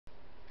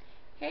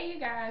Hey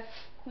you guys,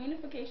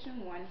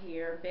 Queenification1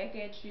 here, back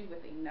at you with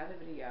another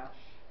video.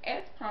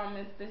 As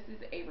promised, this is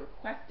a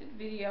requested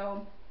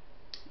video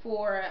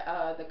for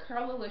the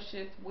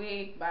Curl-A-Licious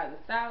Wig by the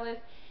Stylist,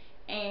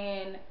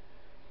 and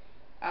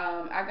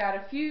I got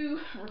a few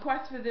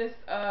requests for this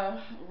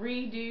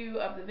redo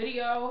of the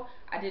video.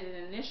 I did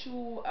an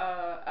initial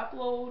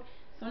upload,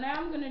 so now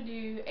I'm going to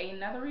do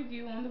another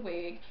review on the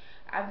wig.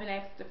 I've been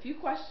asked a few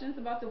questions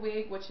about the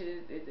wig, which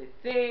is it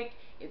thick,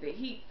 is it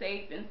heat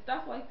safe, and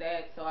stuff like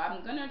that. So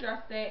I'm going to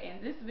address that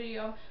in this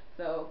video,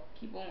 so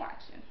keep on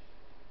watching.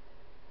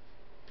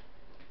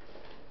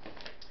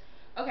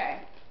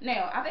 Okay,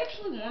 now I've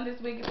actually worn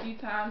this wig a few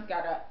times,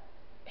 got a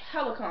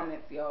hella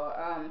comments,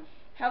 y'all.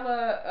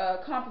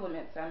 Hella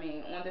compliments, I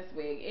mean, on this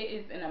wig. It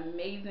is an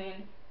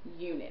amazing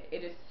unit.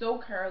 It is so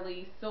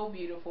curly, so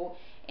beautiful,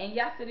 and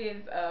yes, it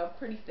is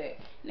pretty thick.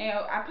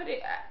 Now,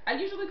 I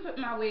usually put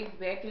my wigs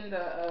back in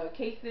the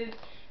cases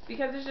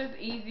because it's just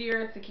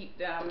easier to keep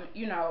them,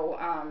 you know,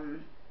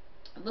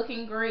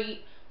 looking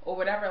great or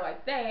whatever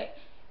like that.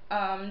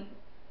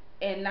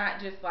 And not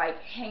just like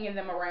hanging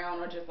them around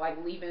or just like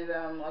leaving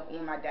them like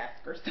on my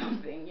desk or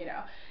something, you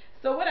know.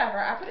 So whatever,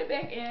 I put it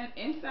back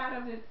inside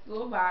of its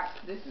little box.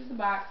 This is the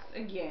box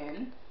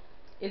again.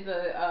 It's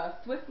a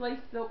Swiss lace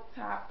silk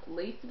top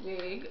lace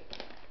wig,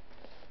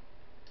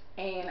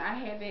 and I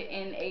have it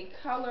in a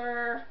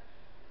color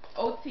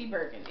OT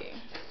burgundy.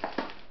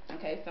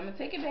 Okay, so I'm gonna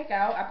take it back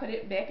out. I put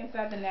it back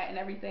inside the net and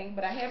everything,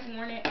 but I have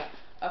worn it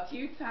a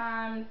few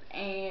times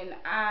and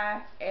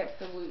I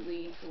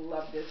absolutely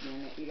love this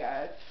unit, you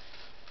guys.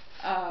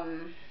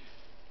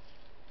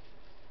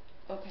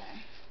 Okay,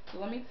 so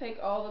let me take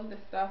all of the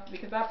stuff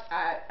because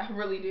I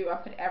really do. I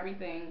put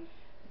everything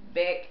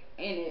back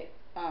in it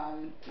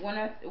when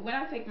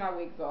I take my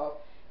wigs off,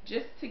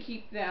 just to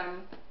keep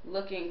them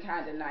looking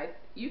kind of nice.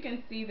 You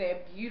can see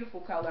that beautiful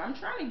color. I'm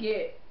trying to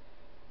get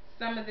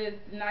some of this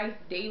nice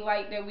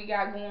daylight that we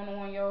got going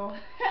on, y'all,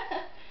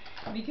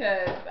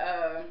 because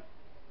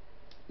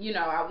you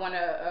know, I want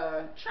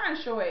to try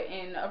and show it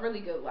in a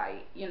really good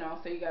light, you know,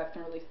 so you guys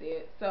can really see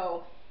it.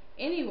 So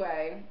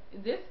anyway,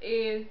 this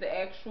is the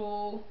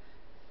actual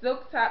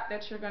silk top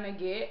that you're going to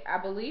get. I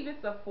believe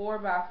it's a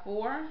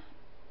 4x4.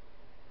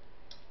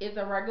 It's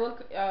a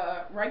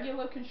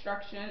regular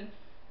construction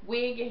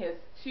wig. It has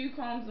 2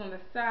 combs on the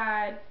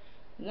side,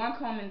 1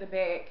 comb in the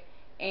back,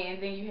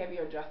 and then you have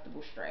your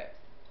adjustable straps.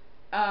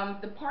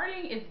 The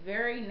parting is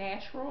very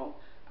natural.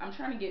 I'm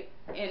trying to get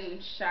in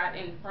shot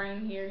in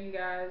frame here, you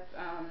guys.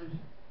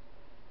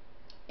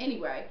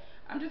 Anyway,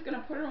 I'm just going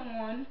to put her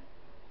on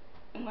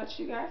and let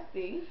you guys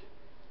see.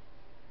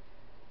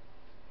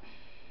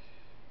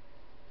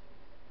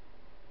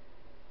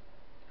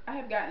 I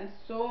have gotten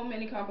so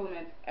many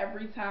compliments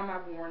every time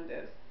I've worn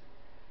this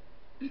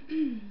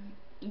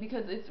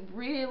because it's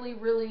really,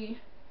 really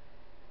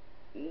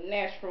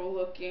natural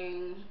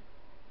looking,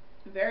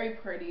 very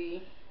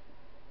pretty.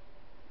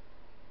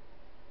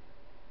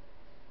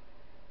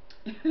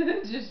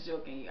 Just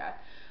joking, you guys.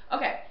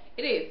 Okay,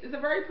 it is. It's a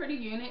very pretty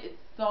unit. It's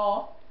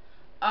soft.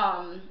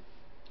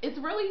 It's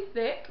really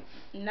thick,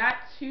 not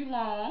too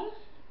long.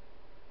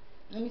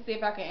 Let me see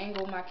if I can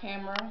angle my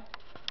camera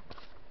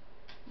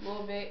a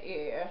little bit.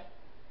 Yeah.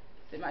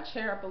 Sit my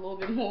chair up a little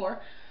bit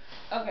more.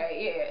 Okay,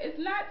 yeah. It's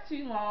not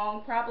too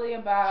long. Probably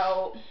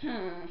about,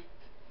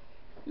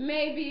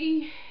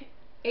 maybe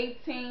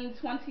 18,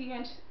 20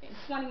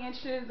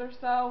 inches or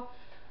so.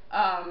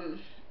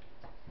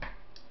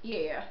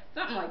 Yeah,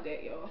 something like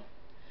that, y'all.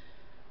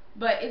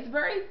 But it's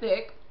very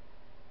thick.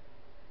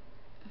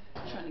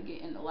 I'm trying to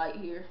get in the light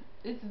here.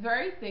 It's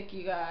very thick,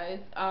 you guys.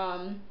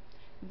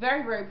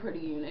 Very, very pretty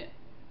unit.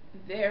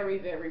 Very,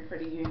 very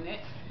pretty unit.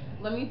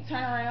 Let me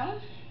turn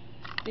around,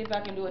 see if I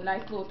can do a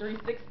nice little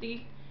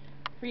 360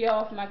 for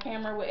y'all if my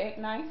camera would act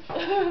nice.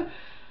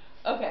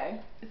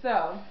 Okay,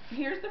 so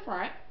here's the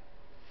front.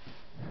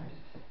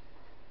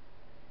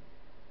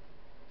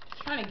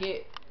 Trying to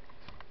get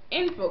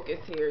in focus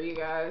here, you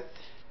guys.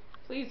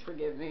 Please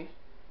forgive me.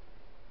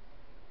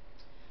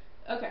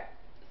 Okay,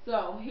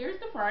 so here's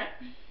the front.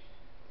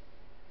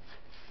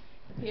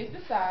 Here's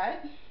the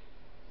side.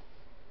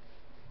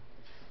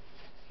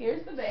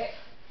 Here's the back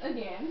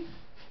again.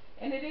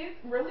 And it is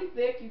really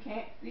thick. You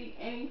can't see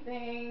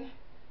anything.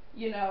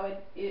 You know,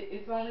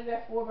 it's only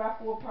that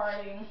 4x4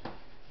 parting.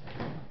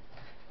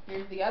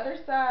 Here's the other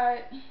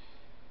side.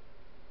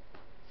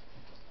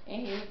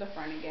 And here's the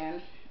front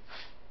again.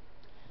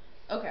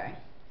 Okay.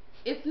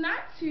 It's not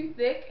too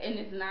thick and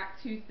it's not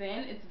too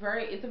thin. It's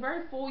a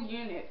very full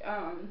unit.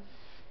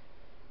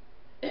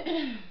 Let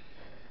me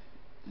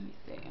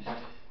see.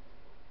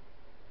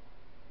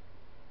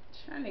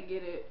 Trying to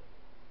get it.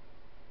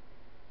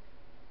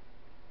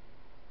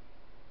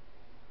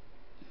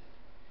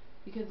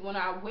 Because when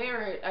I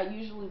wear it, I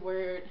usually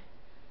wear it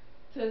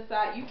to the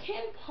side. You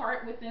can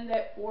part within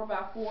that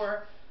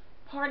 4x4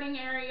 parting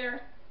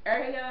area,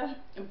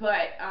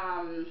 but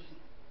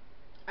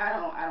I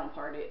don't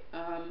part it.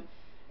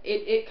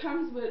 It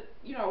comes with,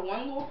 you know,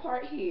 one little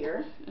part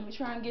here. Let me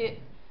try and get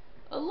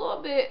a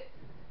little bit.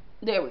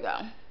 There we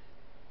go.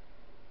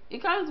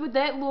 it comes with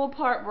that little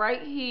part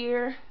right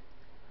here.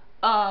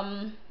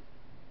 Um,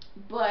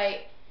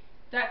 but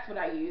that's what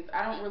I use.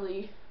 I don't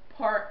really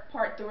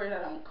part through it.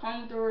 I don't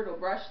comb through it or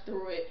brush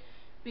through it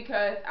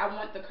because I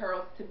want the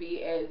curls to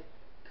be as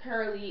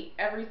curly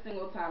every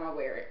single time I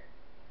wear it.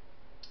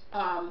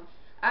 Um,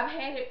 I've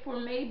had it for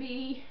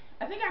maybe,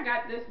 I think I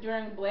got this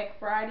during Black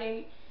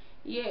Friday.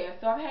 Yeah,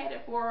 so I've had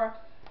it for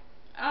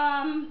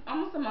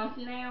almost a month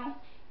now,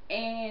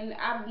 and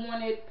I've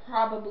worn it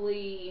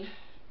probably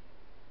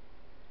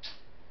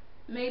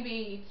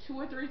maybe 2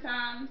 or 3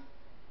 times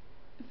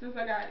since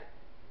I got it.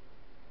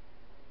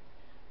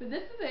 But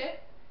this is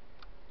it.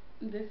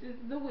 This is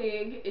the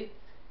wig. It's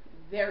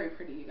very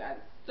pretty, you guys.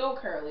 It's so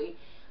curly.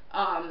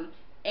 Um,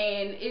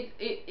 and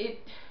it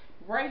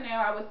right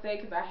now I would say,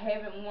 because I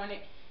haven't worn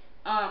it,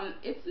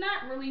 it's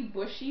not really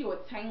bushy or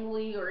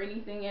tangly or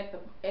anything at the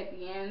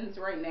ends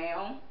right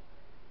now.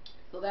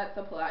 So that's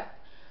a plus.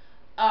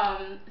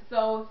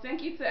 So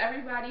thank you to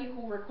everybody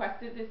who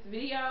requested this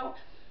video.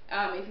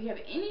 If you have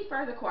any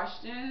further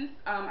questions,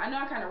 I know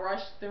I kind of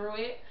rushed through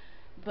it,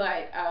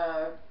 but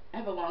I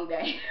have a long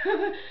day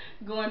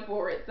going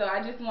forward. So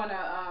I just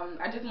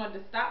wanted to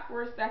stop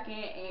for a second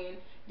and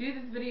do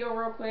this video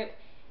real quick,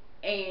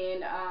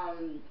 and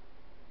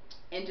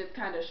just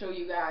kind of show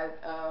you guys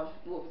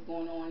what was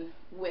going on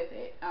with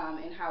it,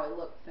 and how it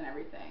looks and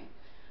everything.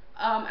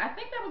 I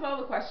think that was all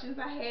the questions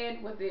I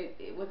had. Was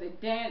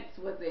it dense?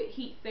 Was it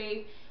heat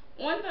safe?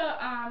 On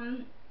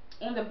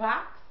the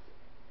box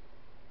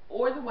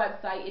or the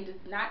website, it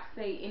does not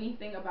say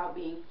anything about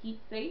being heat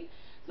safe.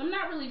 So I'm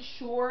not really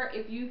sure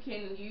if you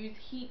can use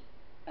heat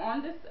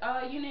on this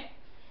unit.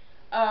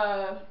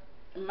 Uh,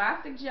 my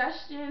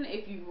suggestion,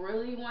 if you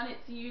really wanted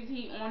to use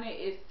heat on it,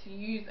 is to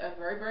use a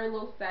very, very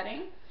low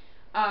setting.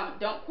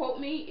 Don't quote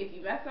me. If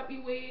you mess up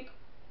your wig,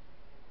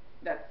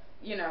 that's,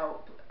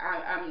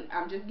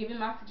 I'm just giving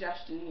my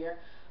suggestion here.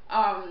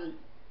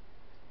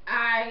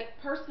 I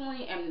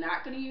personally am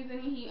not going to use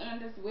any heat on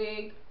this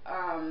wig,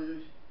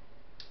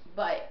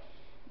 but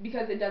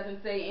because it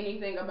doesn't say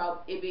anything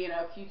about it being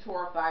a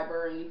Futura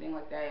fiber or anything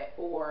like that,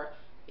 or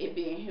it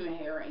being human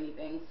hair or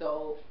anything,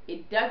 so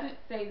it doesn't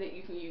say that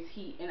you can use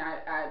heat. And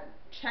I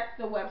checked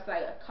the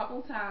website a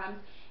couple times,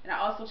 and I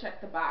also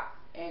checked the box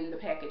and the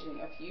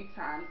packaging a few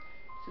times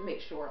to make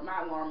sure.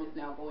 My alarm is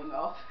now going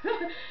off.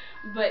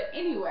 But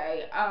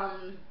anyway,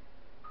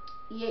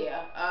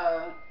 yeah,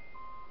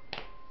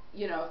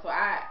 so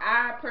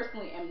I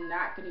personally am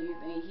not going to use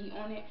any heat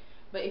on it.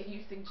 But if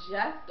you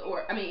suggest,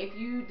 or I mean, if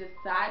you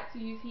decide to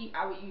use heat,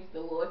 I would use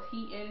the lowest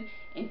heat in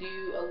and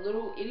do a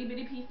little itty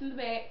bitty piece in the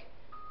back,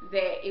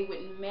 that it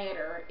wouldn't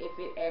matter if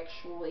it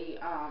actually,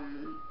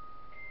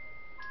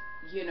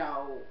 you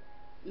know,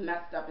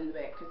 messed up in the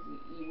back, because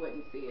you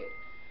wouldn't see it.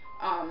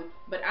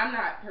 But I'm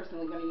not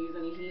personally going to use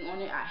any heat on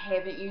it. I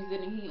haven't used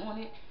any heat on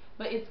it.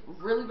 But it's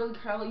really, really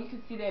curly. You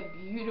can see that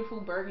beautiful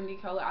burgundy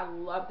color. I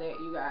love that,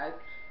 you guys.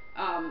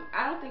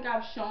 I don't think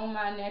I've shown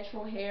my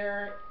natural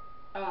hair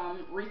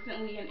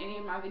recently in any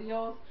of my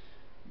videos.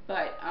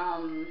 But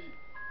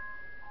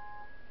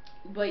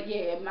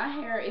yeah, my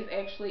hair is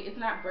actually, it's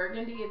not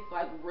burgundy. It's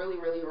like really,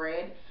 really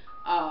red.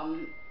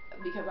 Um,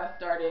 because I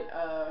started,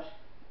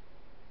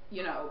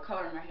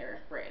 coloring my hair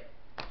red.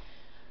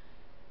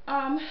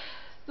 Um,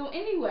 so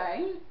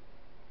anyway,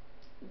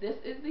 this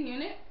is the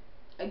unit.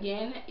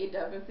 Again, it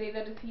doesn't say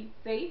that it's heat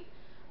safe.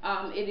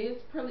 It is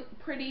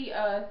pretty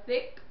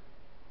thick.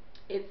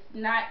 It's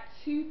not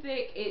too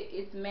thick.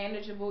 It's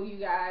manageable, you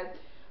guys.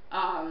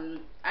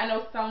 I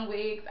know some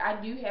wigs, I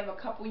do have a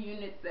couple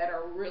units that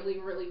are really,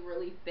 really,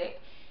 really thick,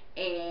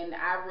 and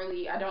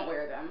I don't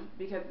wear them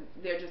because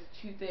they're just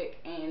too thick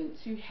and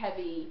too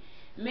heavy.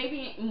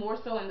 Maybe more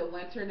so in the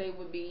winter they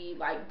would be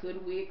like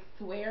good wigs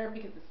to wear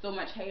because it's so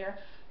much hair.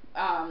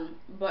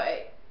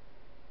 But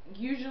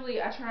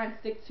usually I try and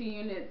stick to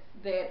units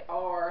that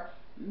are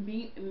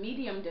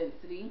medium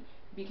density,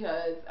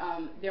 because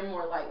they're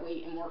more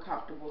lightweight and more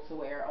comfortable to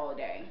wear all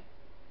day.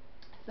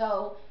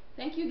 So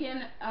thank you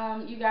again,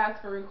 you guys,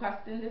 for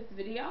requesting this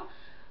video.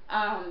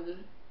 I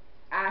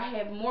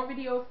have more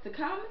videos to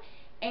come,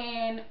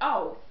 and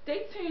oh,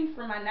 stay tuned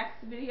for my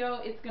next video.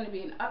 It's going to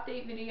be an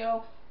update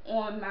video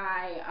on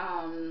my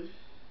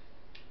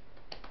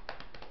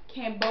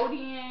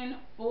Cambodian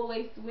full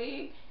lace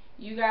wig,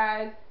 you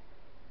guys.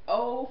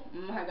 Oh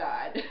my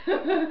god.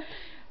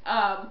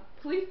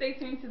 Please stay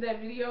tuned to that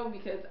video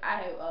because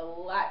I have a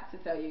lot to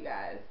tell you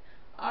guys.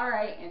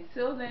 Alright,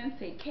 until then,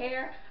 take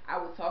care. I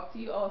will talk to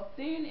you all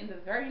soon in the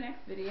very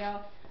next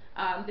video.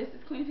 This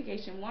is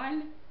Queenification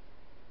 1.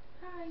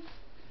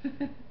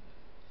 Hi.